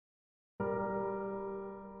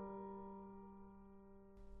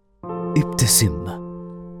ابتسم،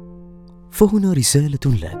 فهنا رسالة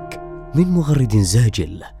لك من مغرد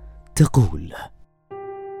زاجل تقول: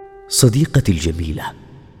 صديقتي الجميلة،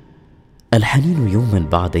 الحنين يوما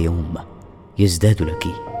بعد يوم يزداد لك،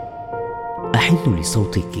 أحن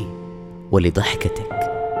لصوتك ولضحكتك،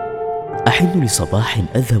 أحن لصباح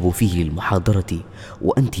أذهب فيه للمحاضرة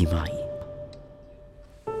وأنت معي،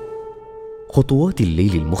 خطوات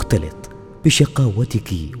الليل المختلط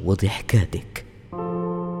بشقاوتك وضحكاتك.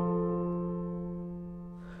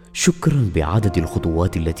 شكرا بعدد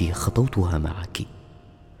الخطوات التي خطوتها معك،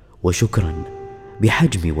 وشكرا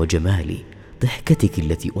بحجم وجمال ضحكتك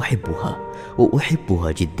التي أحبها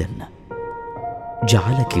وأحبها جدا.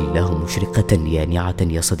 جعلك الله مشرقة يانعة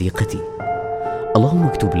يا صديقتي. اللهم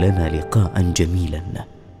اكتب لنا لقاء جميلا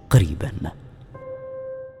قريبا.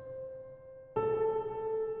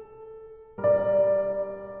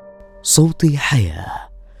 صوتي حياة،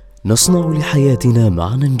 نصنع لحياتنا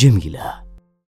معنى جميلة.